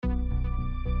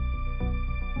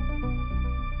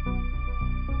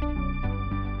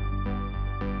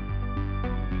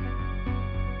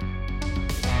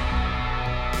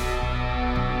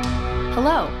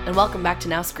Hello, and welcome back to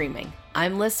Now Screaming.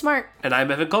 I'm Liz Smart. And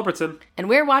I'm Evan Culbertson. And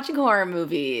we're watching horror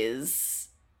movies.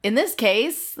 In this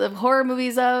case, the horror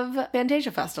movies of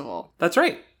Fantasia Festival. That's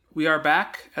right. We are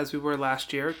back, as we were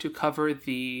last year, to cover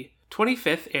the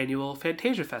 25th annual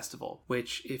Fantasia Festival,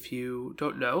 which, if you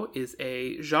don't know, is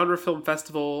a genre film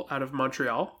festival out of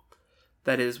Montreal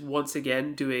that is once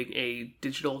again doing a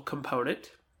digital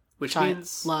component, which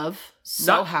means... love.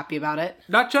 So happy about it.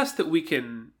 Not just that we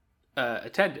can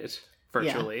attend it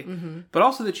virtually, but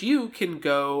also that you can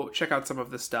go check out some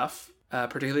of this stuff,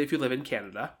 particularly if you live in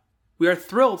Canada. We are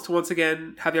thrilled to once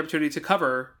again have the opportunity to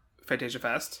cover Fantasia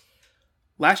Fest.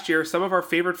 Last year, some of our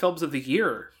favorite films of the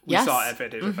year we saw at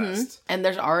Fantasia Fest. And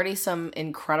there's already some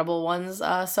incredible ones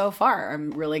so far.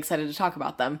 I'm really excited to talk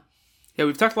about them. Yeah,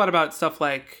 we've talked a lot about stuff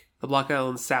like The Block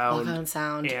Island Sound,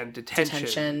 and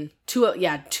Detention. Two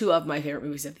of my favorite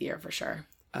movies of the year, for sure.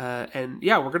 And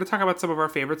yeah, we're going to talk about some of our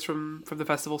favorites from the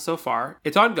festival so far.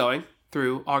 It's ongoing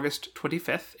through August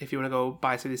 25th, if you want to go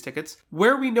buy some of these tickets.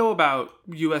 Where we know about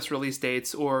U.S. release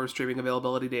dates or streaming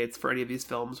availability dates for any of these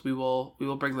films, we will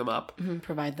bring them up.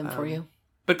 Provide them for you.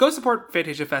 But go support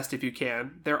Fantasia Fest if you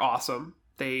can. They're awesome.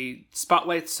 They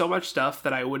spotlight so much stuff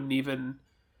that I wouldn't even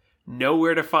know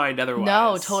where to find otherwise.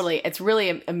 No, totally. It's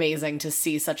really amazing to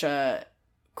see such a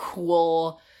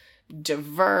cool,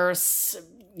 diverse,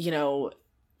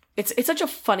 It's such a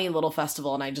funny little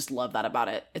festival, and I just love that about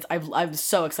it. I'm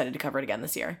so excited to cover it again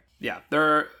this year. Yeah,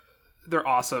 they're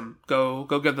awesome. Go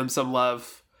give them some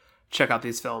love. Check out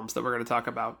these films that we're going to talk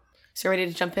about. So ready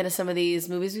to jump into some of these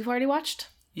movies we've already watched?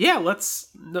 Yeah,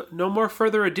 no more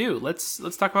further ado. Let's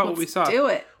talk about what we saw. Let's do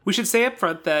it. We should say up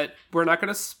front that we're not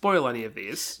going to spoil any of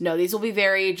these. No, these will be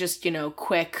very just,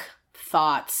 quick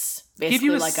thoughts. Basically, give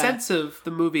you a sense of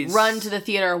the movies. Run to the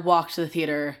theater, walk to the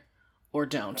theater. Or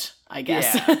don't, I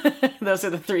guess. Yeah. Those are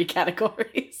the three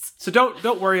categories. So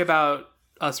don't worry about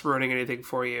us ruining anything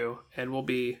for you, and we'll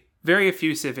be very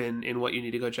effusive in what you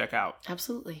need to go check out.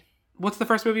 Absolutely. What's the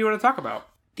first movie you want to talk about?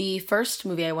 The first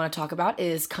movie I want to talk about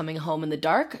is Coming Home in the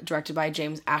Dark, directed by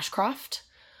James Ashcroft.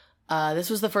 This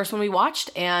was the first one we watched,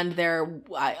 and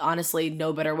honestly,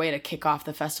 no better way to kick off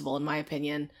the festival, in my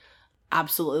opinion.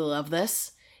 Absolutely love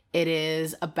this. It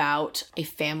is about a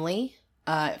family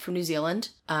from New Zealand,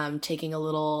 taking a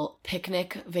little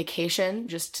picnic vacation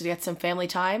just to get some family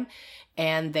time,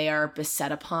 and they are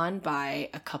beset upon by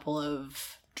a couple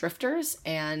of drifters,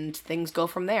 and things go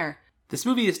from there. This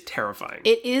movie is terrifying.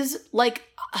 It is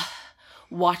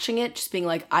watching it, just being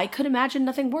like, I could imagine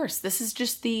nothing worse. This is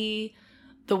just the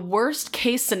worst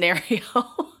case scenario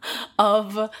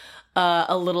of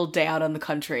a little day out on the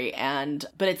country,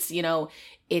 but it's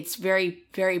it's very,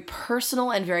 very personal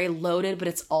and very loaded, but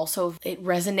it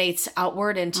resonates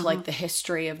outward into the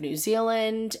history of New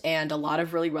Zealand and a lot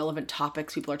of really relevant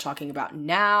topics people are talking about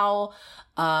now.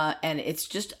 And it's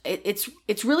just,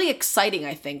 it's really exciting,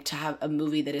 I think, to have a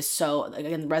movie that is so,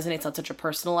 again, resonates on such a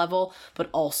personal level, but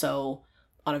also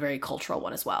on a very cultural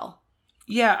one as well.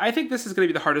 Yeah, I think this is going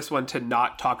to be the hardest one to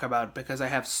not talk about because I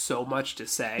have so much to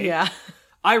say. Yeah.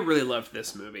 I really loved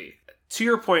this movie. To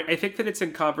your point, I think that it's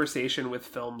in conversation with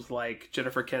films like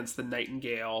Jennifer Kent's The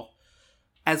Nightingale,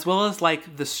 as well as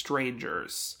The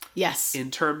Strangers. Yes. In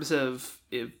terms of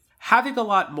having a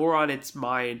lot more on its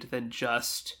mind than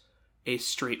just a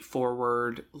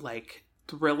straightforward,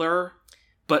 thriller,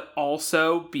 but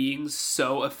also being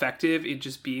so effective in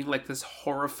just being this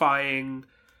horrifying,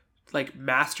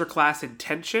 masterclass in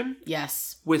tension.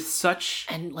 Yes. With such...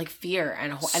 And fear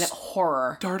and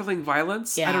horror. Startling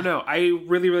violence. Yeah. I don't know. I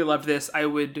really, really loved this. I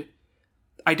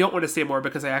don't want to say more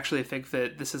because I actually think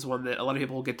that this is one that a lot of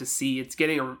people will get to see. It's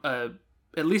getting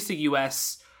at least a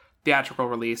US theatrical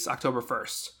release October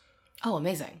 1st. Oh,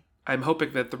 amazing. I'm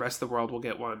hoping that the rest of the world will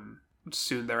get one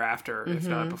soon thereafter, if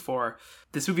not before.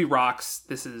 This movie rocks.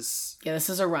 This is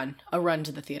a run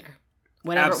to the theater.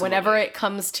 Whenever it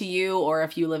comes to you, or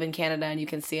if you live in Canada and you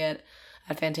can see it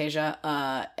at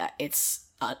Fantasia, it's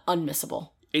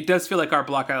unmissable. It does feel like our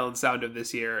Block Island Sound of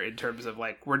this year in terms of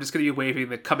we're just going to be waving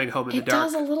the Coming Home in the Dark flag.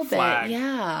 It does a little bit,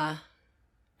 yeah.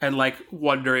 And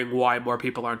wondering why more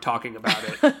people aren't talking about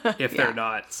it if they're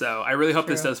not. So I really hope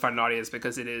this does find an audience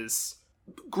because it is,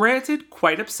 granted,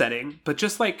 quite upsetting, but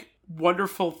just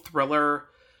wonderful thriller,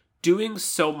 doing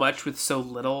so much with so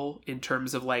little in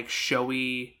terms of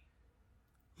showy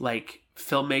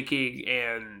filmmaking,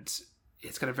 and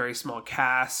it's got a very small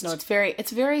cast. No,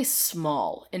 it's very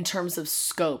small in terms of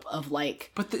scope of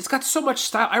But it's got so much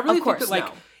style. I really think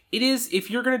that it is,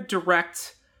 if you're going to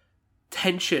direct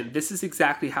tension, this is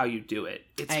exactly how you do it.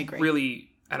 It's I agree. Really,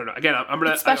 I don't know. Again, I'm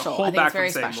gonna special. hold back from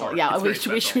saying special. more. Yeah,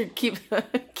 we should keep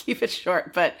it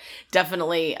short, but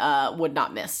definitely would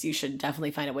not miss. You should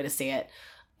definitely find a way to see it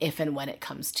if and when it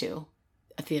comes to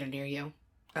a theater near you.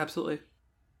 Absolutely.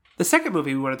 The second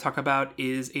movie we want to talk about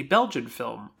is a Belgian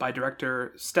film by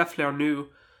director Stef Lernu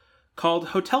called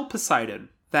Hotel Poseidon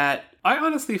that I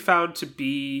honestly found to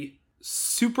be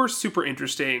super, super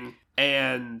interesting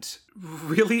and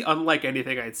really unlike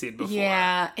anything I'd seen before.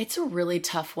 Yeah, it's a really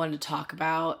tough one to talk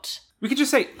about. We could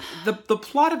just say the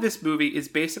plot of this movie is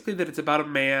basically that it's about a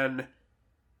man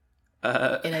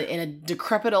in a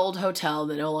decrepit old hotel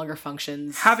that no longer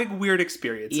functions, having weird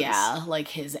experiences. Yeah, like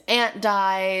his aunt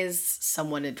dies,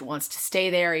 someone wants to stay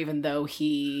there even though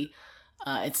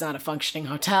it's not a functioning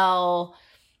hotel.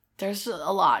 There's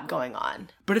a lot going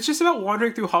on. But it's just about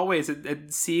wandering through hallways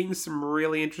and seeing some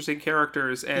really interesting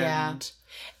characters and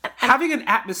having an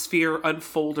atmosphere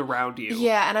unfold around you.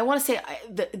 Yeah, and I want to say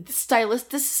this is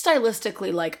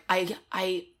stylistically, like, I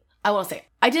want to say,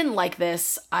 I didn't like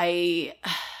this.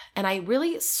 And I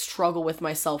really struggle with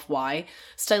myself why.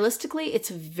 Stylistically, it's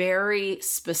very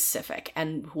specific.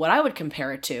 And what I would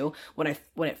compare it to, when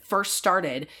it first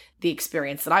started, the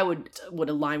experience that I would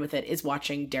align with it is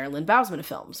watching Darren Lynn Bousman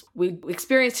films. We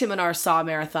experienced him in our Saw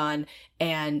marathon,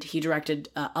 and he directed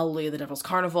Alleluia, the Devil's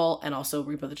Carnival, and also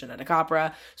Repo the Genetic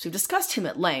Opera. So we've discussed him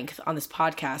at length on this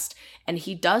podcast, and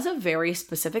he does a very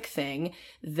specific thing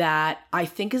that I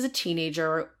think as a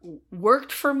teenager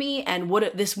worked for me, and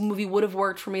this movie would have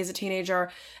worked for me as a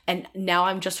teenager, and now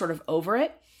I'm just sort of over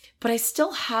it. But I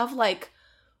still have like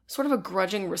sort of a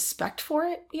grudging respect for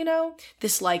it, you know?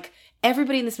 This like,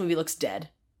 everybody in this movie looks dead.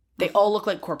 They all look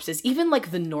like corpses. Even like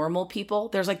the normal people.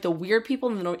 There's like the weird people,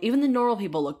 and even the normal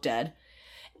people look dead.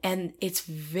 And it's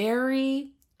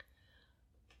very...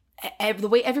 the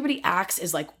way everybody acts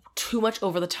is like too much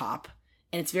over the top.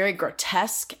 And it's very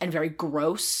grotesque and very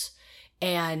gross.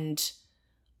 And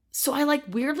so I like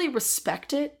weirdly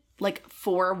respect it, like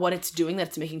for what it's doing, that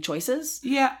it's making choices.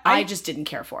 Yeah. I just didn't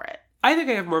care for it. I think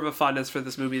I have more of a fondness for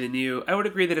this movie than you. I would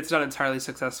agree that it's not entirely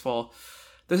successful.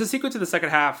 There's a sequence in the second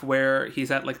half where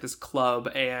he's at like this club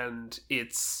and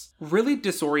it's really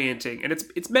disorienting, and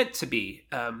it's meant to be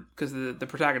because the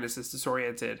protagonist is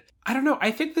disoriented. I don't know.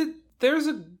 I think that there's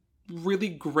a really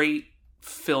great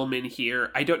film in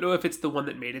here. I don't know if it's the one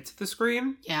that made it to the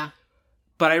screen. Yeah.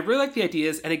 But I really like the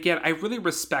ideas, and again, I really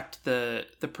respect the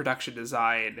production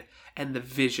design and the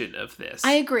vision of this.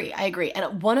 I agree.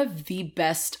 And one of the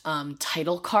best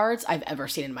title cards I've ever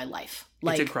seen in my life.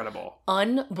 Like, it's incredible.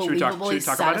 Unbelievably should we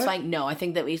talk satisfying. About it? No, I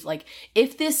think that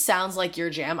if this sounds like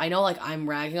your jam, I know like I'm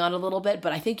ragging on it a little bit,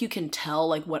 but I think you can tell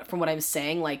like from what I'm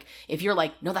saying, like if you're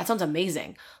like, no, that sounds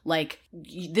amazing. Like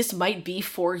this might be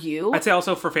for you. I'd say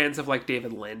also for fans of like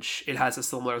David Lynch, it has a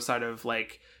similar side of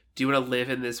like, do you want to live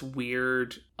in this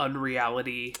weird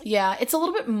unreality? Yeah, it's a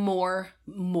little bit more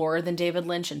than David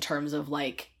Lynch in terms of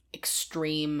like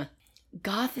extreme...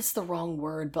 Goth is the wrong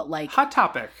word, but like... Hot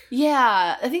Topic.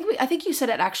 Yeah, I think you said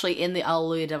it actually in the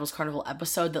Alleluia Devil's Carnival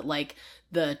episode that like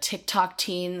the TikTok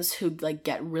teens who like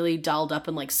get really dolled up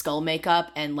in like skull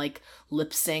makeup and like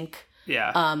lip sync.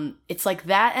 Yeah. It's like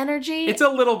that energy. It's a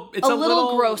little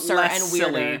grosser less and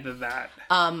weirder silly than that.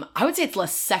 I would say it's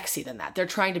less sexy than that. They're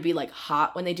trying to be like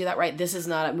hot when they do that, right? This is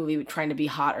not a movie trying to be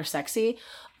hot or sexy.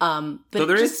 But so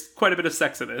there is quite a bit of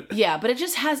sex in it. Yeah, but it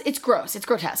just it's gross. It's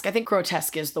grotesque. I think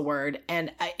grotesque is the word.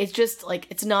 And it's just like,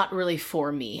 it's not really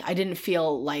for me. I didn't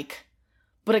feel like,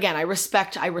 but again, I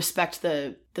respect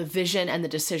the vision and the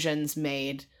decisions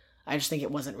made. I just think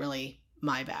it wasn't really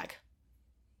my bag.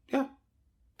 Yeah.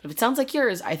 But if it sounds like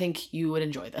yours, I think you would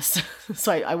enjoy this.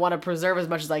 So I want to preserve as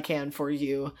much as I can for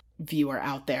you, viewer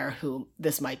out there, who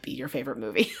this might be your favorite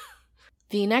movie.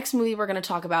 The next movie we're going to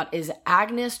talk about is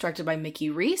Agnes, directed by Mickey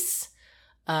Reese,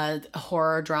 a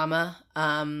horror drama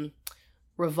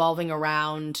revolving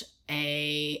around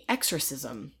a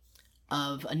exorcism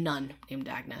of a nun named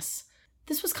Agnes.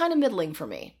 This was kind of middling for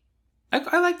me.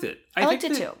 I liked it. I liked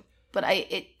it too, but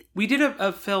we did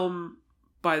a film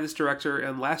by this director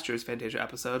in last year's Fantasia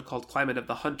episode called Climate of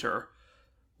the Hunter,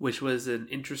 which was an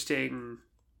interesting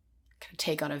kind of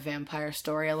take on a vampire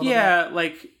story a little bit. Yeah,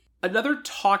 like another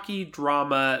talky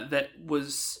drama that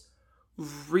was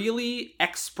really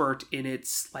expert in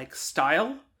its like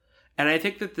style. And I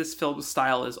think that this film's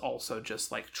style is also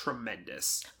just like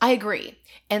tremendous. I agree.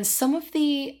 And some of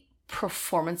the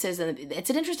performances, and it's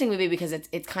an interesting movie because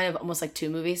it's kind of almost like two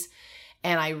movies.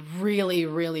 And I really,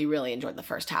 really, really enjoyed the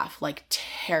first half, like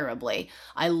terribly.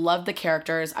 I loved the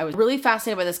characters. I was really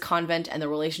fascinated by this convent and the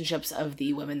relationships of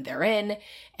the women therein,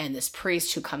 and this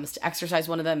priest who comes to exorcise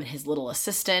one of them and his little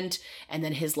assistant, and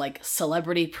then his like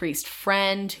celebrity priest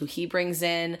friend who he brings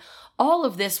in. All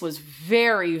of this was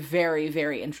very, very,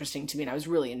 very interesting to me, and I was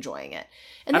really enjoying it.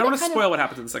 And I don't want to spoil what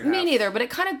happens in the second half. Me neither, but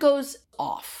it kind of goes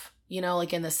off,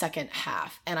 like in the second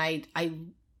half. And I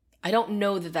don't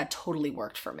know that totally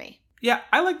worked for me. Yeah,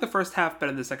 I like the first half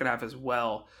better than the second half as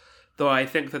well. Though I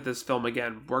think that this film,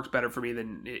 again, worked better for me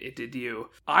than it did you.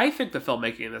 I think the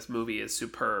filmmaking in this movie is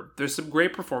superb. There's some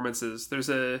great performances. There's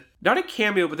not a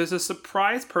cameo, but there's a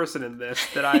surprise person in this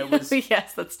that I was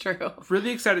yes, that's true. Really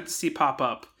excited to see pop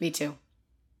up. Me too.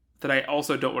 That I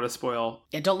also don't want to spoil.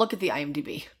 Yeah, don't look at the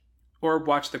IMDb. Or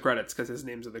watch the credits, because his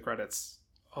name's in the credits.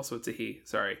 Also, it's a he.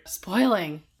 Sorry.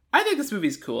 Spoiling. I think this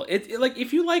movie's cool. It like,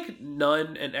 if you like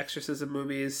nun and exorcism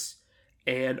movies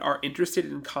and are interested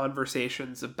in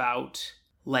conversations about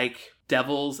like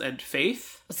devils and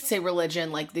faith. Let's say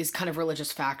religion, like these kind of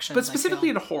religious factions. But specifically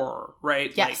in horror,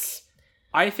 right? Yes.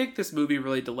 Like, I think this movie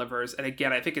really delivers. And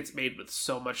again, I think it's made with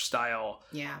so much style.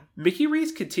 Yeah. Mickey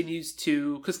Reese continues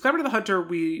to, because Clever the Hunter,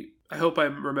 I hope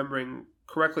I'm remembering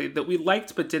correctly, that we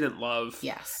liked but didn't love.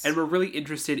 Yes. And we're really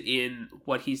interested in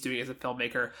what he's doing as a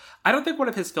filmmaker. I don't think one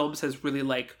of his films has really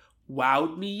like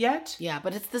wowed me yet. Yeah,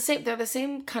 but it's the same. They're the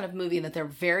same kind of movie in that they're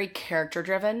very character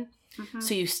driven. Mm-hmm.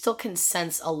 So you still can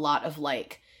sense a lot of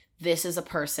like, this is a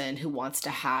person who wants to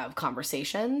have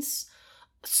conversations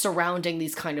surrounding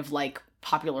these kind of like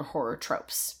popular horror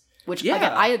tropes. Which again,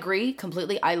 I agree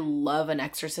completely. I love an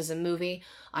exorcism movie.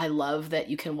 I love that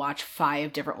you can watch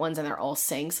 5 different ones and they're all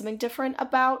saying something different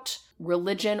about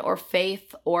religion or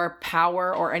faith or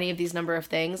power or any of these number of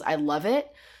things. I love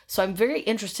it. So I'm very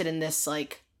interested in this,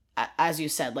 like, as you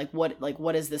said,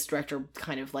 what is this director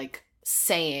kind of like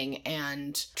saying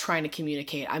and trying to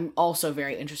communicate? I'm also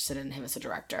very interested in him as a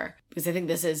director because I think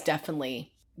this is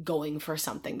definitely going for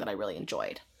something that I really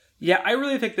enjoyed. Yeah, I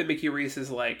really think that Mickey Reese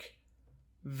is like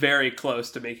very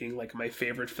close to making like my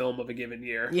favorite film of a given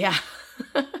year. Yeah.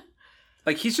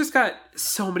 Like he's just got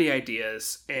so many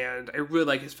ideas and I really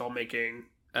like his filmmaking.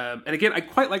 And again, I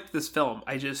quite liked this film.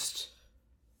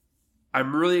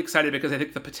 I'm really excited because I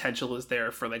think the potential is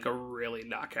there for like a really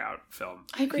knockout film.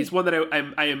 I agree. He's one that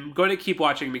I am going to keep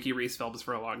watching Mickey Reese films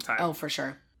for a long time. Oh, for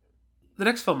sure. The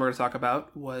next film we're going to talk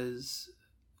about was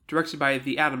directed by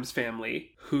the Addams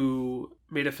Family, who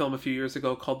made a film a few years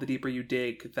ago called The Deeper You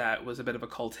Dig that was a bit of a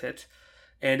cult hit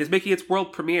and is making its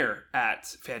world premiere at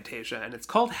Fantasia. And it's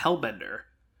called Hellbender,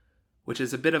 which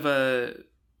is a bit of a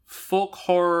folk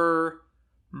horror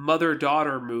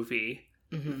mother-daughter movie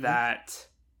that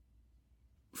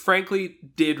frankly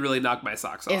did really knock my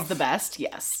socks off. Is the best,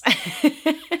 yes.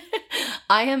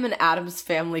 I am an Addams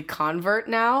Family convert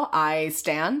now. I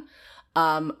stan.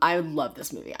 I love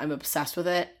this movie. I'm obsessed with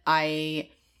it.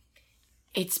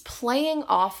 It's playing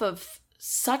off of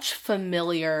such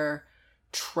familiar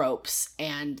tropes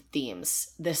and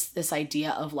themes. This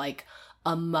idea of like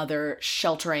a mother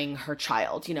sheltering her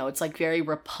child. It's like very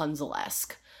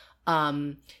Rapunzel-esque.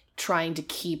 Trying to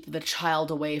keep the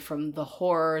child away from the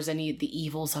horrors and the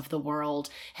evils of the world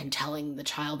and telling the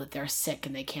child that they're sick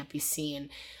and they can't be seen.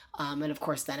 And of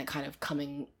course, then it kind of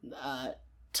coming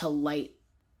to light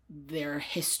their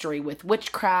history with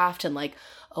witchcraft and like,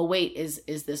 oh wait,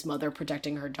 is this mother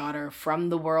protecting her daughter from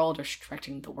the world or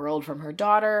protecting the world from her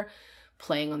daughter?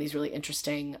 Playing on these really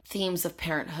interesting themes of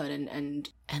parenthood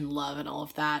and love and all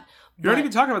of that. You're not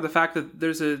even talking about the fact that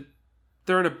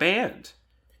they're in a band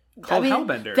called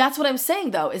Hellbender. That's what I'm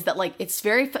saying though, is that like it's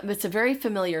a very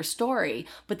familiar story,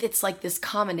 but it's like this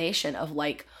combination of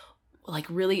like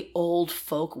really old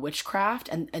folk witchcraft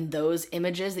and those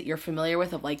images that you're familiar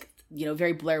with of like,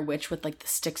 very Blair Witch with like the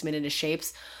sticks made into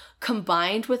shapes,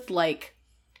 combined with like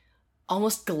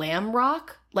almost glam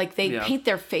rock. Like they paint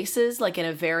their faces like in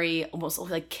a very almost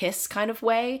like Kiss kind of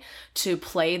way to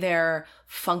play their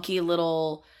funky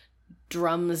little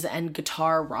drums and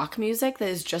guitar rock music that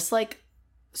is just like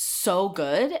so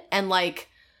good. And like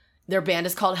their band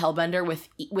is called Hellbender with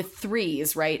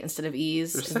 3s, right? Instead of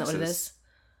E's. Isn't that what it is?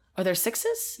 Are there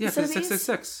 6s? Yeah, it's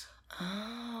 666.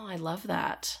 Oh, I love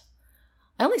that.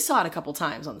 I only saw it a couple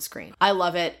times on the screen. I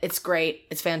love it. It's great.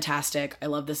 It's fantastic. I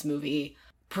love this movie.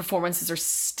 Performances are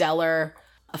stellar.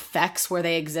 Effects where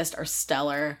they exist are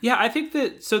stellar. Yeah, I think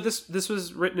that, so this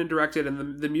was written and directed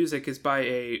and the music is by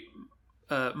a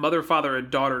mother, father, and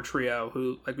daughter trio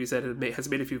who, like we said, has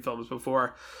made a few films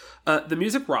before. The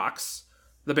music rocks.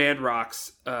 The band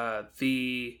rocks.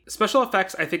 The special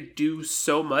effects, I think, do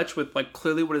so much with, like,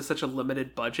 clearly what is such a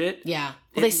limited budget. Yeah.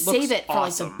 Well, they save it for,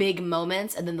 awesome. Like, the big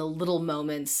moments, and then the little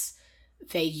moments,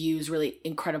 they use really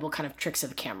incredible kind of tricks of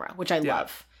the camera, which I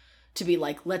love. To be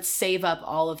like, let's save up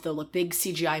all of the big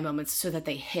CGI moments so that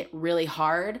they hit really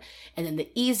hard. And then the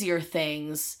easier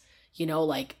things, you know,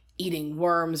 like eating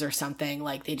worms or something,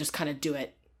 like they just kind of do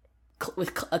it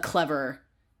with a clever,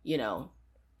 you know,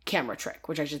 camera trick,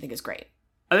 which I just think is great.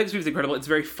 I think this movie's incredible. It's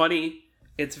very funny.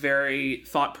 It's very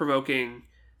thought-provoking.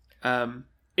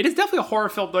 It is definitely a horror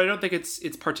film, though I don't think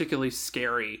it's particularly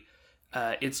scary.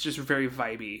 It's just very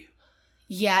vibey.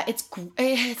 Yeah,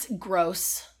 it's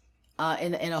gross.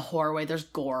 In a horror way, there's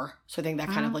gore, so I think that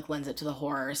kind of like lends it to the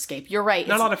horror escape. You're right.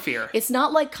 Not a lot of fear. It's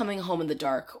not like Coming Home in the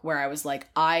Dark, where I was like,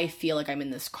 I feel like I'm in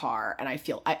this car and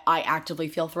I actively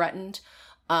feel threatened.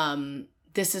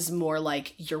 This is more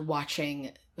like you're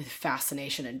watching with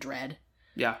fascination and dread.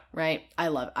 Yeah. Right. I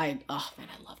love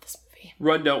this movie.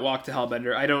 Run, Don't Walk to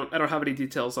Hellbender. I don't have any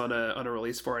details on a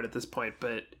release for it at this point,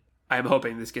 but I'm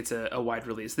hoping this gets a wide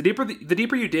release. The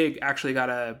Deeper You Dig actually got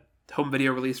a home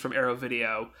video release from Arrow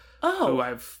Video, who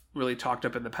I've really talked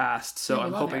up in the past. So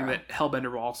I'm hoping that Hellbender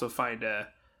will also find a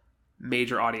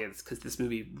major audience, because this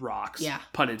movie rocks. Yeah.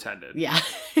 Pun intended. Yeah.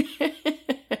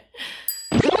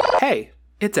 Hey,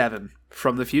 it's Evan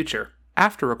from the future.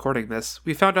 After recording this,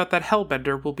 we found out that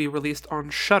Hellbender will be released on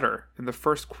Shudder in the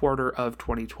first quarter of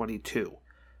 2022.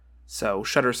 So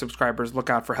Shudder subscribers, look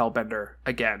out for Hellbender.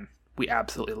 Again, we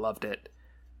absolutely loved it.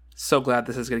 So glad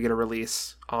this is going to get a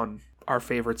release on our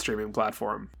favorite streaming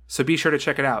platform. So be sure to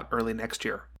check it out early next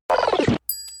year.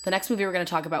 The next movie we're going to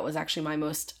talk about was actually my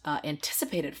most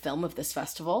anticipated film of this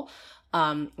festival.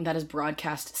 That is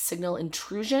Broadcast Signal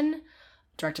Intrusion,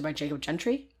 directed by Jacob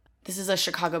Gentry. This is a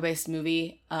Chicago-based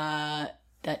movie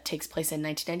that takes place in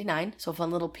 1999, so a fun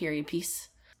little period piece,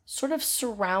 sort of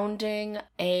surrounding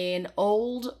an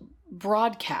old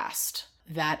broadcast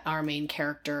that our main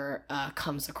character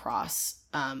comes across,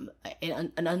 an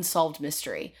unsolved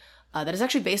mystery that is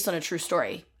actually based on a true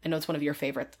story. I know it's one of your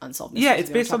favorite unsolved mysteries. Yeah,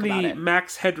 it's based on the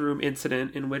Max Headroom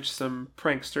incident, in which some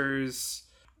pranksters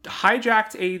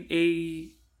hijacked I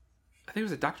think it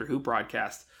was a Doctor Who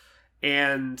broadcast,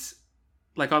 and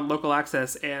like on local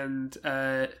access, and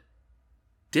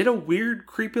did a weird,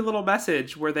 creepy little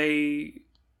message where they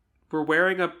were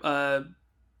wearing a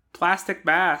plastic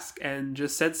mask and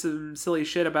just said some silly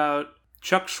shit about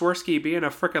Chuck Swirsky being a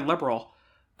frickin' liberal.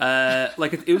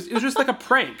 Like it was just like a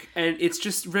prank, and it's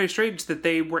just very strange that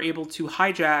they were able to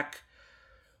hijack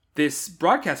this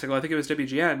broadcast signal. I think it was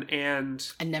WGN, and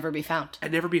never be found.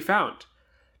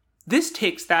 This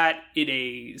takes that in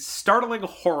a startling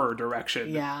horror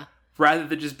direction. Yeah. Rather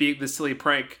than just being this silly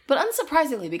prank. But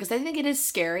unsurprisingly, because I think it is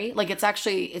scary. Like, it's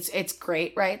actually, it's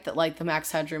great, right? That, like, the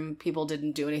Max Headroom people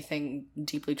didn't do anything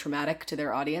deeply traumatic to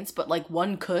their audience. But, like,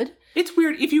 one could. It's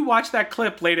weird. If you watch that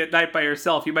clip late at night by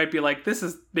yourself, you might be like, this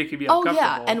is making me uncomfortable. Oh,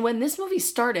 yeah. And when this movie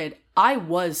started, I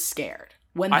was scared.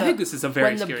 I think this is a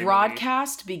very scary movie. When the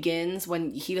broadcast begins,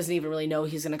 when he doesn't even really know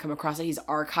he's going to come across it, he's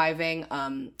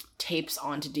archiving tapes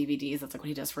onto DVDs. That's, like, what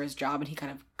he does for his job. And he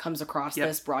kind of comes across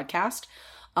this broadcast.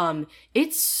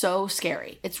 It's so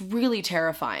scary. It's really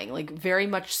terrifying. Like, very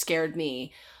much scared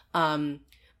me.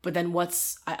 But then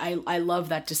I love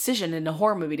that decision in a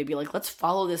horror movie to be like, let's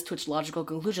follow this to its logical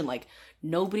conclusion. Like,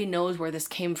 nobody knows where this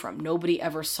came from. Nobody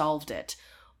ever solved it.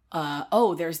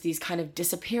 There's these kind of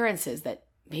disappearances that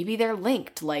maybe they're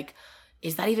linked. Like,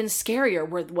 is that even scarier?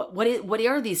 What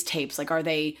are these tapes? Like, are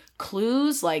they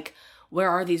clues? Like, where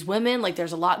are these women? Like,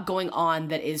 there's a lot going on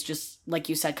that is just, like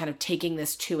you said, kind of taking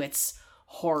this to its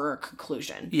horror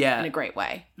conclusion in a great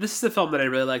way. This is a film that I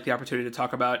really like the opportunity to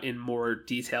talk about in more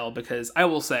detail, because I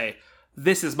will say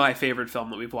this is my favorite film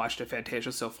that we've watched at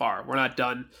Fantasia so far. We're not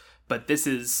done, but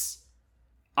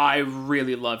I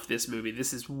really loved this movie.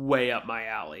 This is way up my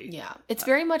alley. Yeah. It's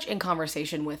very much in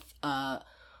conversation with a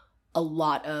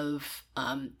lot of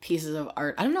pieces of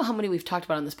art. I don't know how many we've talked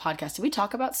about on this podcast. Did we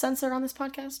talk about Censor on this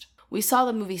podcast? We saw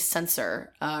the movie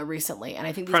Censor recently, and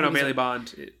I think Prano Bailey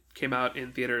Bond, it came out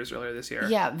in theaters earlier this year.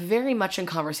 Yeah, very much in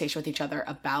conversation with each other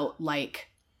about, like,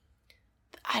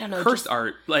 I don't know, cursed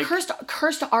art, like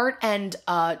cursed art, and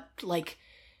like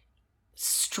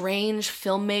strange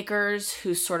filmmakers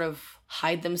who sort of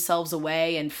hide themselves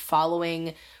away and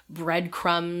following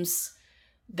breadcrumbs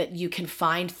that you can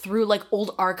find through, like,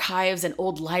 old archives and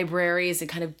old libraries, and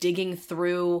kind of digging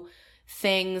through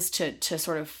things to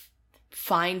sort of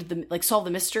find solve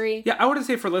the mystery. Yeah, I want to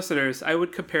say for listeners, I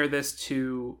would compare this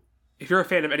to, if you're a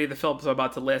fan of any of the films I'm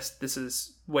about to list, this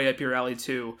is way up your alley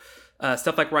too.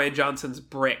 Stuff like Rian Johnson's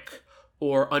Brick,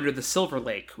 or Under the Silver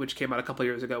Lake, which came out a couple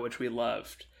years ago, which we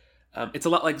loved. It's a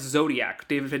lot like Zodiac,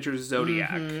 David Fincher's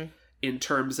Zodiac, in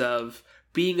terms of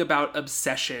being about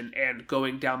obsession and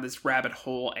going down this rabbit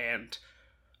hole and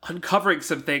uncovering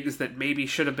some things that maybe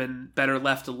should have been better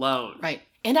left alone. Right.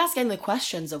 And asking the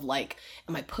questions of like,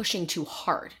 am I pushing too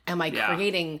hard? Am I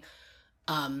creating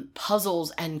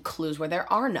puzzles and clues where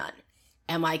there are none?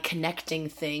 Am I connecting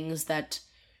things that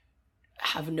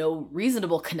have no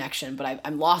reasonable connection, but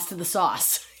I'm lost in the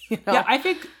sauce? You know? Yeah, I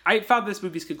think I found this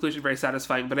movie's conclusion very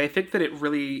satisfying, but I think that it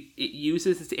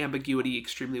uses its ambiguity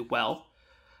extremely well.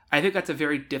 I think that's a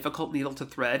very difficult needle to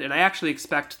thread, and I actually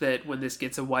expect that when this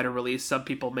gets a wider release, some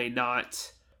people may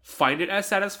not find it as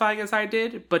satisfying as I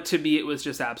did, but to me it was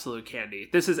just absolute candy.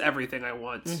 This is everything I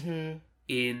want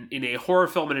in a horror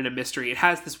film and in a mystery. It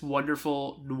has this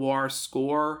wonderful noir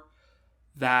score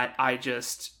that I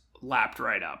just lapped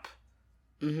right up.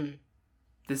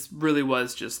 This really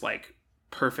was just like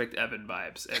perfect Evan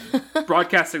vibes. And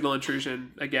Broadcast Signal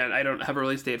Intrusion, again, I don't have a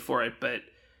release date for it, but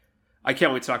I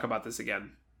can't wait to talk about this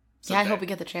again someday. Yeah, I hope we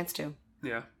get the chance to.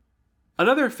 Yeah.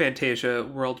 Another Fantasia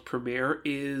world premiere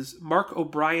is Mark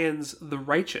O'Brien's The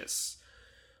Righteous.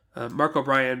 Mark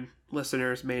O'Brien,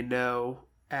 listeners may know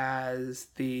as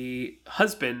the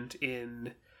husband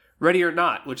in Ready or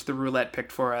Not, which the Roulette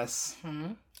picked for us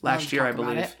last year, I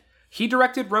believe. He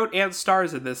directed, wrote, and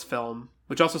stars in this film,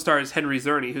 which also stars Henry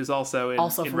Czerny, who's also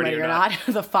in Ready or Not.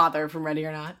 The father from Ready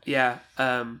or Not. Yeah.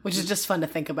 Which is just fun to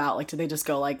think about. Like, do they just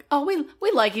go like, oh,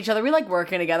 we like each other. We like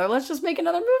working together. Let's just make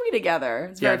another movie together.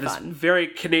 It's very fun. This very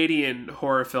Canadian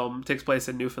horror film takes place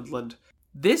in Newfoundland.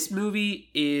 This movie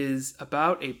is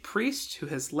about a priest who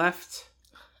has left...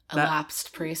 A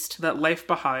lapsed priest. That life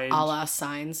behind. A la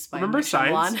Signs by Remember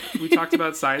Signs? We talked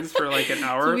about Signs for like an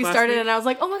hour. So we started and I was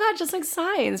like, oh my god, just like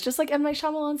Signs. Just like M. Night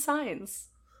Shyamalan Signs.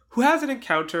 Who has an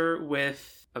encounter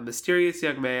with a mysterious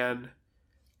young man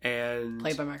and...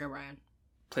 Played by Mark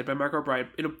O'Brien.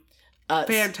 In a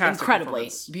fantastic incredibly,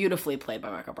 beautifully played by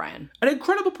Mark O'Brien. An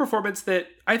incredible performance that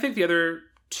I think the other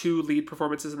two lead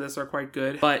performances in this are quite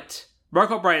good. But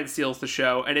Mark O'Brien steals the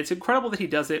show, and it's incredible that he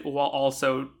does it while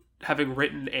also having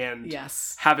written and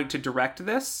having to direct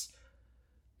this.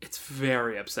 It's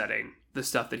very upsetting, the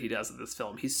stuff that he does in this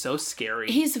film. He's so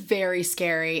scary. He's very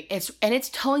scary. It's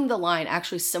towing the line,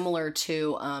 actually similar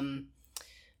to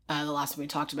the last one we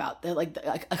talked about. Like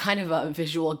a kind of a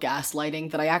visual gaslighting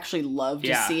that I actually love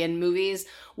to see in movies,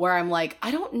 where I'm like,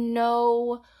 I don't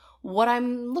know what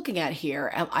I'm looking at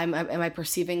here. Am I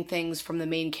perceiving things from the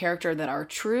main character that are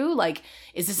true? Like,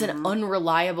 is this an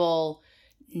unreliable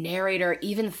narrator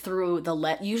even through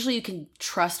usually you can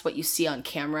trust what you see on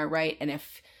camera, right? And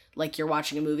if like you're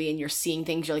watching a movie and you're seeing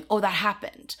things, you're like, oh, that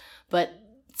happened. But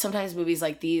sometimes movies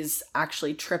like these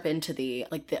actually trip into the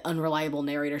unreliable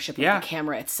narratorship of the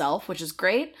camera itself, which is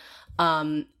great.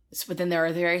 But then there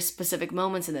are very specific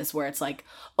moments in this where it's like,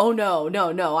 oh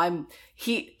no,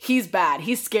 he's bad,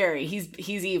 he's scary,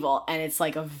 he's evil, and it's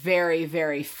like a very,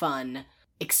 very fun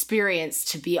experience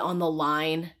to be on the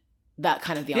line that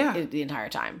kind of the entire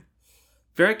time.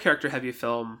 Very character-heavy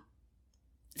film.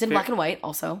 It's in black and white,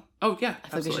 also. Oh, yeah, I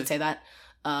think we should say that.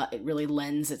 It really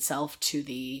lends itself to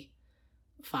the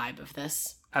vibe of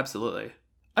this. Absolutely.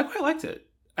 I quite liked it.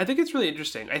 I think it's really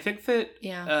interesting. I think that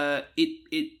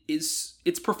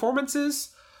its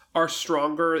performances are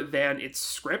stronger than its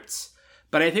scripts,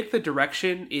 but I think the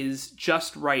direction is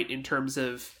just right in terms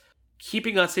of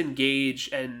keeping us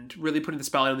engaged and really putting the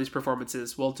spotlight on these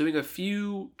performances while doing a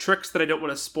few tricks that I don't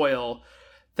want to spoil,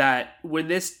 that when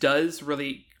this does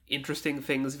really interesting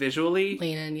things visually,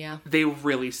 lean in, they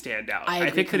really stand out.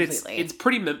 I think completely. That it's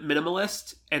pretty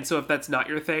minimalist, and so if that's not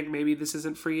your thing, maybe this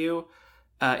isn't for you.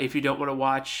 If you don't want to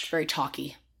watch... Very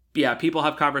talky. Yeah, people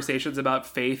have conversations about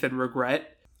faith and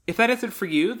regret. If that isn't for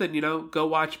you, then, go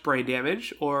watch Brain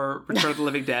Damage or Return of the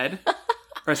Living Dead.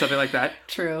 Or something like that.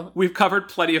 True. We've covered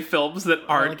plenty of films that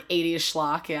aren't... like 80s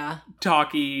schlock,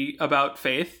 talky about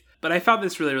faith. But I found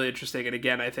this really, really interesting. And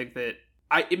again, I think that...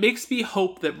 it makes me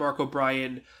hope that Mark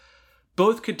O'Brien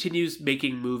both continues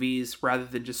making movies rather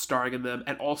than just starring in them,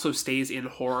 and also stays in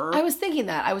horror. I was thinking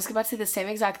that. I was about to say the same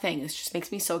exact thing. This just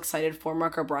makes me so excited for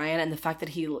Mark O'Brien, and the fact that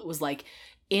he was like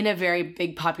in a very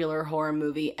big popular horror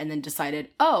movie and then decided,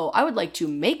 oh, I would like to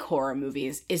make horror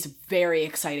movies is very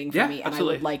exciting for me. And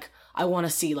absolutely. I want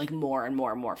to see like more and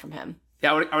more and more from him.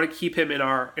 Yeah, I want to keep him in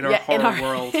our horror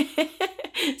world.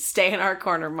 Stay in our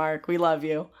corner, Mark. We love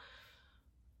you.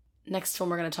 Next film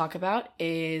we're going to talk about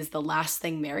is The Last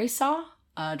Thing Mary Saw,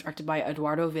 directed by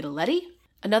Edoardo Vitaletti.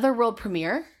 Another world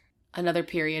premiere, another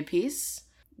period piece.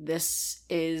 This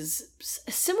is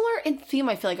similar in theme,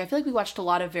 I feel like. I feel like we watched a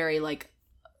lot of very like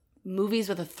movies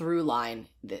with a through line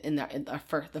in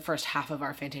the first half of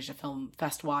our Fantasia Film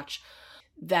Fest watch,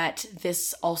 that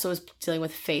this also is dealing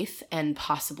with faith and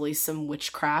possibly some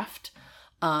witchcraft.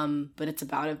 But it's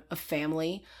about a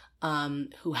family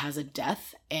who has a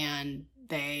death, and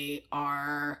they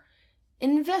are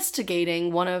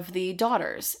investigating one of the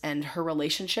daughters and her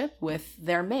relationship with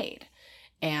their maid.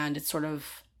 And it's sort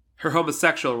of... her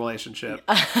homosexual relationship.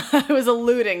 I was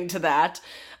alluding to that.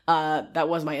 That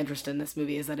was my interest in this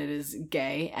movie, is that it is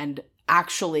gay and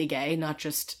actually gay, not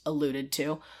just alluded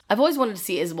to. I've always wanted to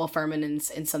see Isabelle Fuhrman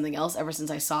in something else ever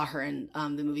since I saw her in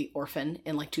the movie Orphan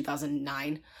in like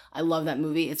 2009. I love that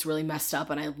movie. It's really messed up,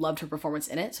 and I loved her performance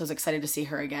in it, so I was excited to see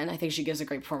her again. I think she gives a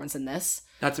great performance in this.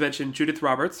 Not to mention Judith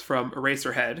Roberts from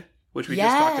Eraserhead, which we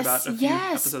just talked about a few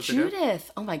episodes ago. Yes,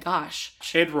 Judith. Oh my gosh.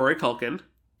 And Rory Culkin.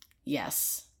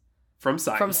 Yes. From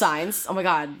Signs. From Signs. Oh my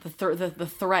god, the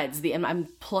threads. I'm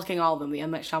plucking all of them. The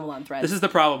M. Night Shyamalan threads. This is the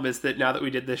problem, is that now that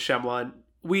we did this Shyamalan,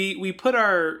 we put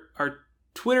our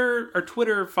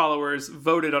Twitter followers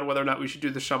voted on whether or not we should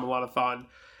do the Shyamalan-a-thon,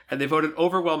 and they voted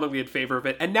overwhelmingly in favor of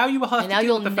it. And now you will have to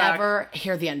deal with the fact never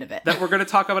hear the end of it. That we're going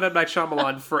to talk about M. Night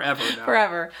Shyamalan forever now.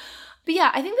 Forever. But yeah,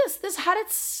 I think this had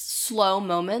its slow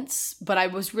moments, but I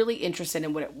was really interested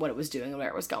in what it was doing and where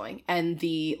it was going, and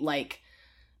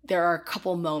there are a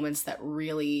couple moments that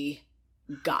really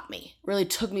got me, really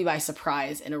took me by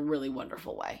surprise in a really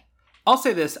wonderful way. I'll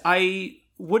say this. I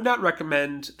would not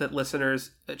recommend that listeners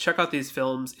check out these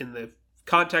films in the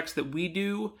context that we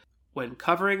do when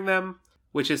covering them,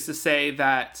 which is to say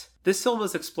that this film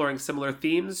is exploring similar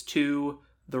themes to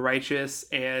The Righteous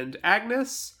and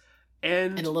Agnes.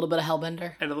 And a little bit of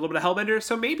Hellbender.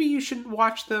 So maybe you shouldn't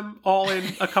watch them all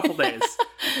in a couple days.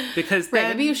 Because then...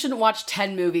 maybe you shouldn't watch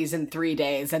 10 movies in 3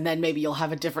 days, and then maybe you'll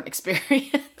have a different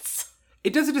experience.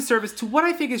 It does a disservice to what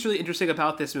I think is really interesting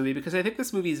about this movie, because I think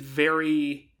this movie is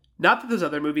very... not that those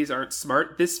other movies aren't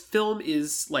smart. This film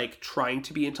is, trying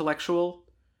to be intellectual.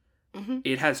 Mm-hmm.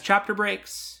 It has chapter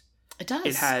breaks. It does.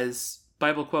 It has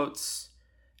Bible quotes.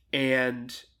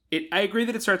 And I agree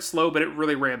that it starts slow, but it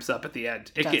really ramps up at the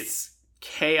end. It gets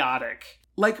chaotic.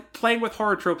 Playing with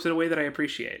horror tropes in a way that I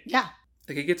appreciate. Yeah.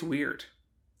 It gets weird.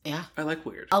 Yeah. I like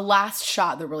weird. A last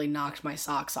shot that really knocked my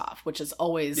socks off, which is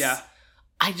always... yeah.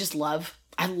 I love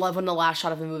when the last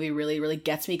shot of a movie really, really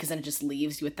gets me, because then it just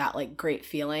leaves you with that, great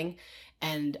feeling.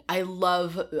 And I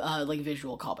love,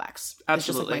 visual callbacks. Absolutely. It's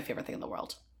just, my favorite thing in the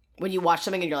world. When you watch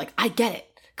something and you're like, I get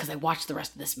it, because I watched the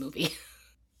rest of this movie.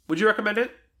 Would you recommend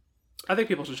it? I think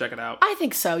people should check it out. I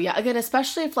think so, yeah. Again,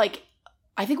 especially if,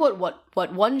 I think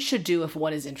what one should do if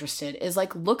one is interested is,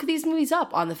 look these movies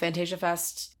up on the Fantasia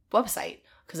Fest website.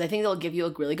 Because I think they'll give you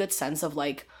a really good sense of,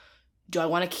 do I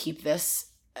want to keep this,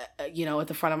 at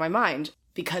the front of my mind?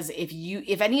 Because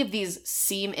if any of these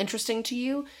seem interesting to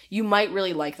you, you might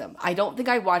really like them. I don't think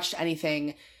I watched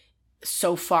anything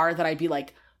so far that I'd be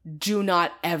like, do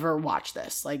not ever watch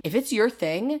this. If it's your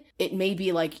thing, it may be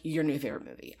your new favorite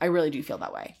movie. I really do feel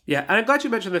that way. Yeah, and I'm glad you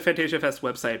mentioned the Fantasia Fest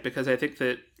website, because I think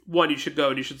that, one, you should go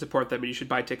and you should support them, and you should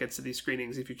buy tickets to these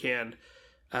screenings if you can,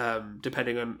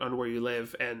 depending on where you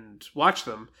live, and watch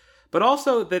them. But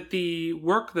also that the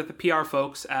work that the PR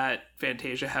folks at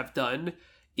Fantasia have done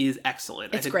is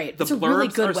excellent. It's great. The it's a blurbs really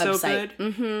good are website. So good.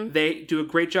 Mm-hmm. They do a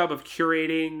great job of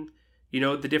curating,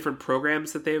 the different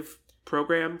programs that they've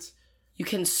programmed. You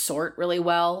can sort really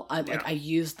well. I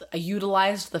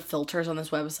utilized the filters on this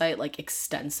website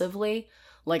extensively.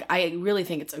 I really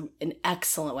think it's an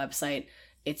excellent website.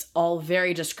 It's all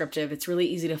very descriptive. It's really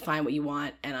easy to find what you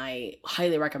want, and I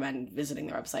highly recommend visiting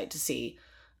their website to see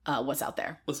what's out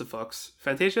there. Listen, folks,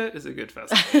 Fantasia is a good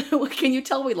festival. Can you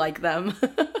tell we like them?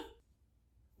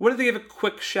 Wanted to give a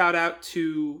quick shout out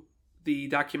to the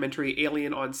documentary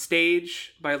Alien on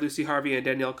Stage by Lucy Harvey and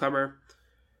Danielle Kummer,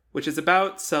 which is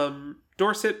about some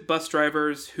Dorset bus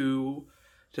drivers who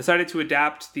decided to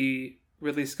adapt the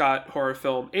Ridley Scott horror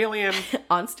film Alien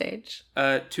on stage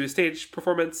to a stage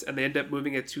performance, and they end up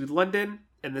moving it to London.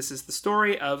 And this is the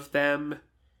story of them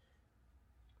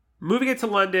moving it to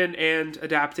London and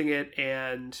adapting it.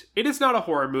 And it is not a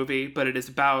horror movie, but it is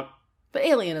about... But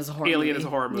Alien is a horror movie. Alien is a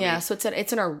horror movie. Yeah, so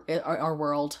it's in our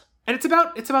world. And it's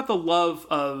about the love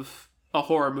of a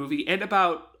horror movie, and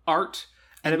about art,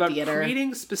 and about theater.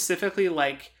 Creating specifically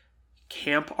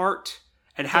camp art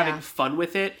and having fun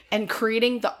with it. And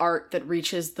creating the art that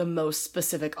reaches the most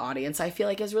specific audience, I feel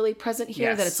is really present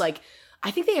here. Yes. That it's I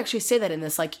think they actually say that in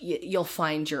this, you'll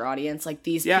find your audience.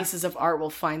 These pieces of art will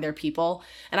find their people.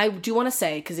 And I do want to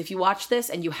say, because if you watch this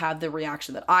and you have the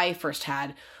reaction that I first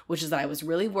had, which is that I was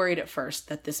really worried at first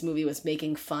that this movie was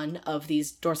making fun of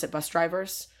these Dorset bus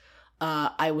drivers.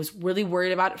 I was really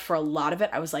worried about it for a lot of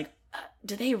it. I was like,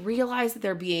 do they realize that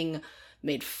they're being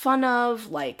made fun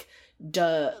of? Like,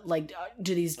 do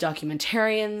these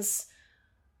documentarians,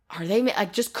 I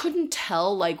just couldn't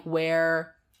tell, like,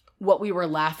 what we were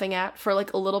laughing at for,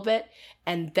 like, a little bit.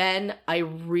 And then I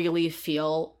really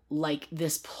feel like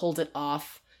this pulled it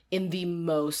off in the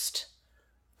most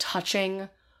touching,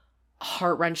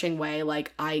 heart-wrenching way.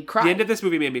 Like, I cried. The end of this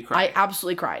movie made me cry. I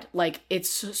absolutely cried. Like, it's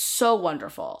so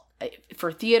wonderful.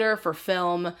 For theater, for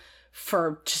film,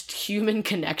 for just human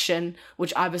connection,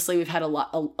 which obviously we've had a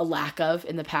lack of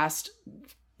in the past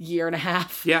year and a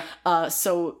half. Yeah.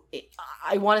 So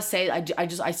I want to say,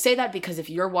 I say that because if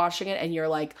you're watching it and you're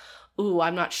like, ooh,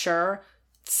 I'm not sure,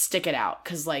 stick it out.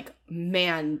 Because, like,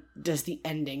 man, does the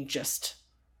ending just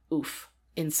oof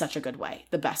in such a good way.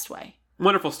 The best way.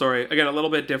 Wonderful story. Again, a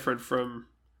little bit different from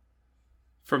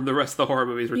the rest of the horror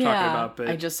movies we're talking about. But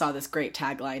I just saw this great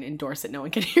tagline, endorse it, no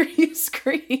one can hear you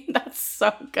scream. That's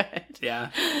so good. Yeah.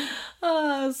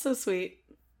 So sweet.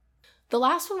 The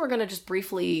last one we're going to just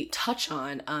briefly touch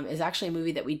on is actually a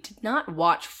movie that we did not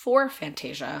watch for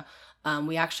Fantasia.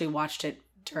 We actually watched it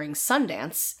during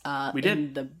Sundance. We did.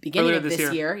 In the beginning of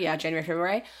this year. Yeah, January,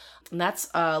 February. And that's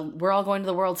We're All Going to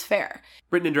the World's Fair.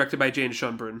 Written and directed by Jane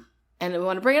Schoenbrun. And we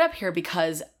want to bring it up here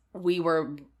because we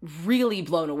were really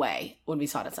blown away when we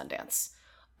saw it at Sundance.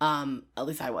 At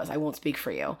least I was. I won't speak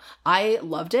for you. I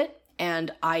loved it,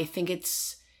 and I think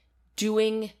it's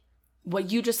doing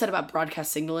what you just said about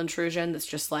broadcast signal intrusion. That's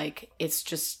just like, it's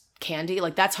just candy.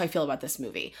 Like, that's how I feel about this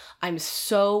movie. I'm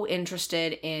so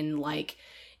interested in, like,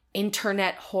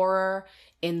 internet horror,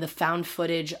 in the found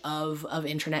footage of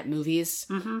internet movies.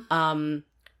 Mm-hmm.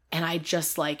 And I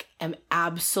just, like, am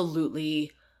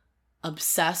absolutely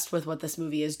obsessed with what this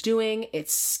movie is doing.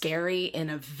 It's scary in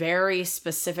a very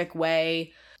specific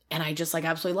way, and I just, like,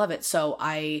 absolutely love it. So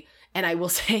I will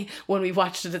say, when we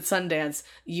watched it at Sundance,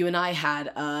 you and I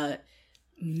had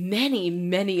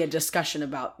many a discussion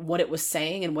about what it was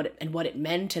saying and what it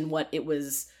meant and what it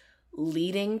was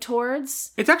leading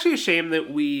towards. It's actually a shame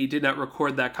that we did not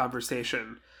record that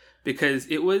conversation, because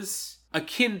it was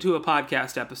akin to a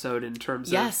podcast episode in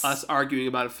terms of us arguing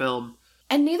about a film.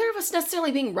 And neither of us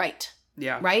necessarily being right.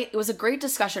 Yeah. Right? It was a great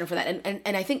discussion for that.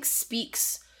 And I think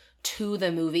speaks to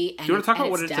the movie. And, do you want to talk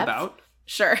about what it's depth? About?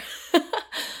 Sure.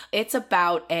 It's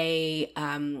about a,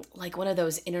 like, one of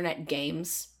those internet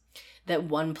games that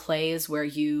one plays where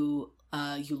you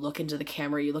look into the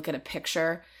camera, you look at a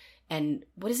picture, and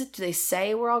what is it? Do they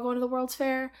say we're all going to the World's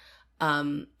Fair?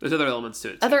 There's other elements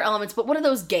to it. Other elements, but one of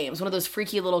those games, one of those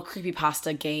freaky little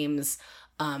creepypasta games,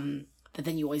 that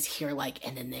then you always hear, like,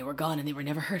 and then they were gone and they were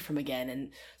never heard from again.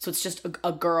 And so it's just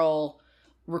a girl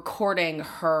recording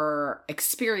her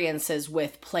experiences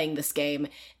with playing this game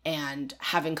and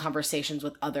having conversations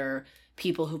with other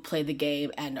people who play the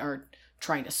game and are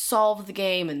trying to solve the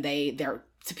game. And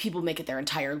people make it their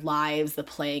entire lives, the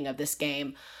playing of this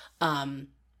game. I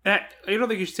don't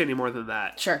think you should say any more than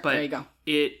that. Sure, but there you go.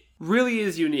 It really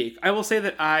is unique. I will say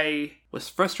that I was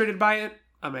frustrated by it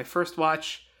on my first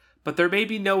watch, but there may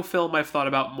be no film I've thought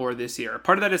about more this year.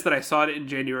 Part of that is that I saw it in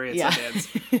January at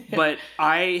Sundance. But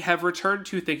I have returned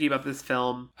to thinking about this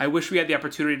film. I wish we had the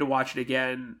opportunity to watch it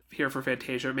again here for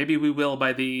Fantasia. Maybe we will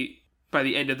by the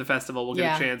end of the festival. We'll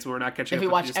get a chance when we're not catching up with if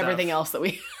we watch everything else that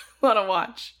we want to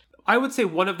watch. I would say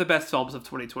one of the best films of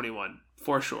 2021,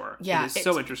 for sure. Yeah, it is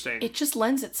so interesting. It just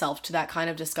lends itself to that kind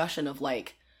of discussion of,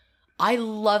 like, I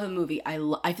love a movie.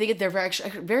 I think they're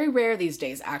very rare these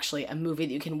days, actually, a movie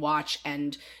that you can watch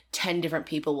and 10 different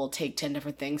people will take 10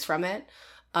 different things from it.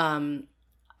 And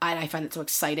I find it so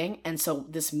exciting. And so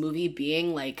this movie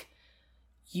being, like,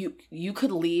 you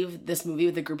could leave this movie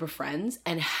with a group of friends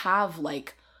and have,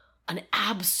 like, an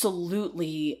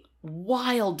absolutely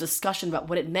wild discussion about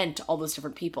what it meant to all those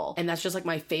different people. And that's just, like,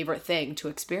 my favorite thing to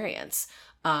experience.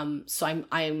 So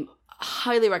I'm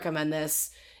highly recommend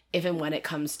this. If and when it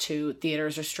comes to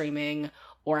theaters or streaming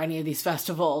or any of these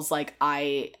festivals. Like,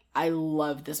 I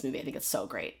love this movie. I think it's so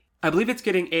great. I believe it's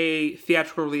getting a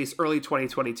theatrical release early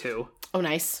 2022. Oh,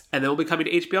 nice. And then it'll be coming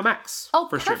to HBO Max. Oh,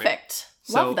 for perfect.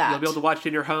 Streaming. Love that. So you'll be able to watch it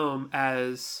in your home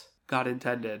as God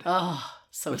intended. Oh,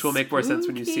 so which will make more sense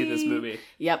when you see this movie.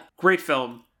 Yep. Great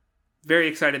film. Very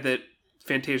excited that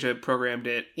Fantasia programmed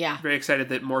it. Yeah. Very excited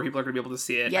that more people are going to be able to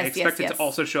see it. Yes, I expect it to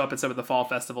also show up at some of the fall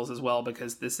festivals as well,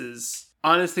 because this is,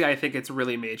 honestly, I think it's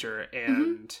really major.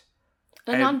 And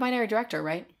a non-binary director,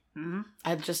 right? Mm-hmm.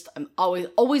 I'm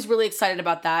always really excited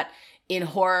about that in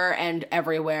horror and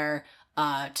everywhere,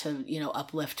 to,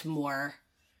 uplift more,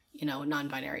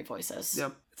 non-binary voices.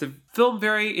 Yep. It's a film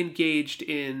very engaged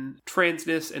in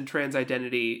transness and trans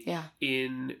identity. Yeah.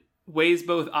 In ways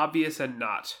both obvious and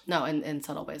not. No, and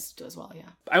subtle ways too as well, yeah.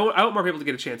 I want more people to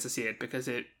get a chance to see it because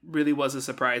it really was a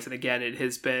surprise. And again, it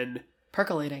has been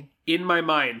percolating in my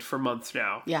mind for months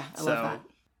now. Yeah, I love that.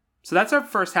 So that's our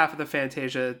first half of the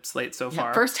Fantasia slate so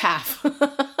far. First half.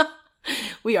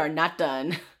 We are not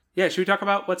done. Yeah, should we talk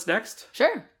about what's next?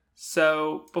 Sure.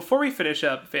 So before we finish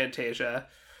up Fantasia,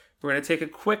 we're going to take a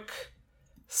quick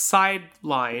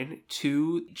sideline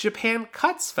to Japan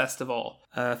Cuts Festival,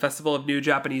 a festival of new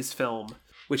Japanese film,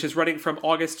 which is running from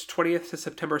August 20th to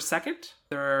September 2nd.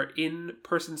 There are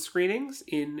in-person screenings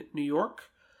in New York,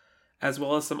 as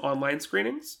well as some online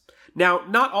screenings. Now,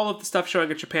 not all of the stuff showing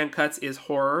at Japan Cuts is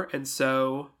horror, and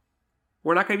so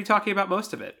we're not going to be talking about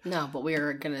most of it. No, but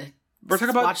we're going to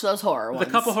watch those horror ones.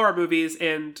 The couple horror movies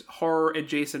and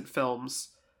horror-adjacent films.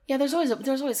 Yeah, there's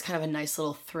always kind of a nice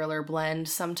little thriller blend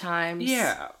sometimes.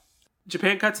 Yeah.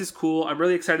 Japan Cuts is cool. I'm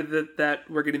really excited that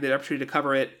we're getting the opportunity to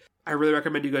cover it. I really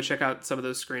recommend you go check out some of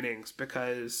those screenings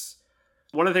because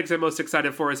one of the things I'm most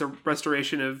excited for is a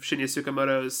restoration of Shinya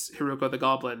Tsukamoto's Hiruko the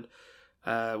Goblin,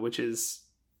 which is,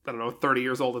 30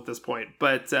 years old at this point.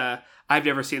 But I've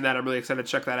never seen that. I'm really excited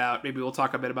to check that out. Maybe we'll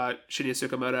talk a bit about Shinya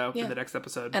Tsukamoto in the next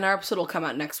episode. And our episode will come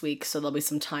out next week, so there'll be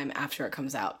some time after it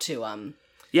comes out to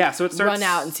so it starts, run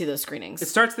out and see those screenings. It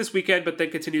starts this weekend, but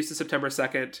then continues to September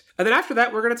 2nd. And then after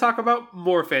that, we're going to talk about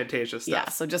more Fantasia stuff. Yeah,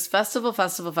 so just festival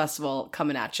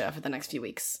coming at you for the next few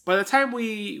weeks. By the time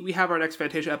we have our next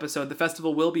Fantasia episode, the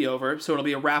festival will be over, so it'll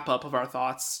be a wrap-up of our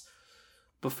thoughts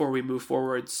before we move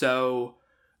forward. So,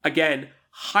 again,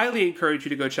 highly encourage you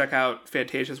to go check out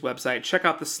Fantasia's website, check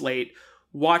out the slate,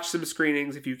 watch some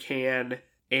screenings if you can,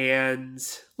 and...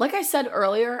 Like I said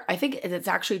earlier, I think it's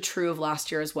actually true of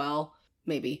last year as well.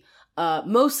 Maybe.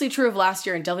 Mostly true of last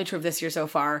year and definitely true of this year so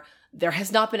far. There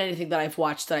has not been anything that I've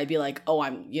watched that I'd be like, oh,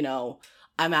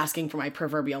 I'm asking for my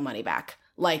proverbial money back.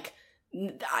 Like,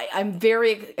 I'm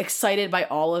very excited by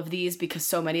all of these because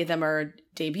so many of them are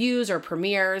debuts or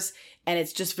premieres, and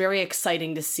it's just very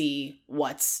exciting to see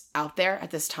what's out there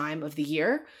at this time of the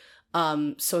year.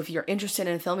 So if you're interested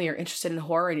in film, you're interested in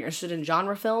horror, and you're interested in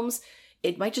genre films,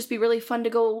 it might just be really fun to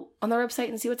go on their website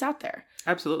and see what's out there.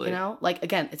 Absolutely.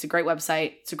 Again, it's a great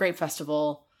website. It's a great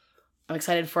festival. I'm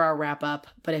excited for our wrap up.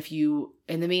 But if you,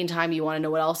 in the meantime, you want to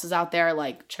know what else is out there,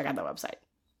 check out that website.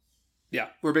 Yeah,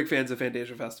 we're big fans of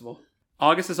Fantasia Festival.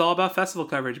 August is all about festival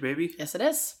coverage, baby. Yes, it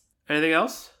is. Anything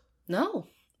else? No.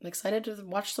 I'm excited to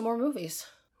watch some more movies.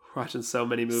 We're watching so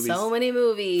many movies. So many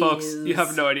movies. Folks, you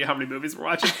have no idea how many movies we're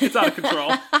watching. It's out of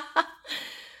control.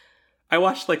 I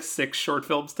watched 6 short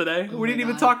films today. We didn't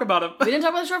even talk about them. We didn't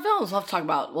talk about the short films. We'll have to talk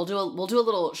about. We'll do a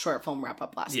little short film wrap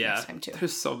up next time too.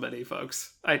 There's so many,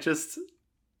 folks.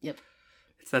 Yep.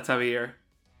 It's that time of year.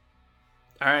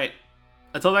 All right.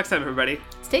 Until next time, everybody.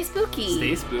 Stay spooky.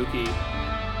 Stay spooky.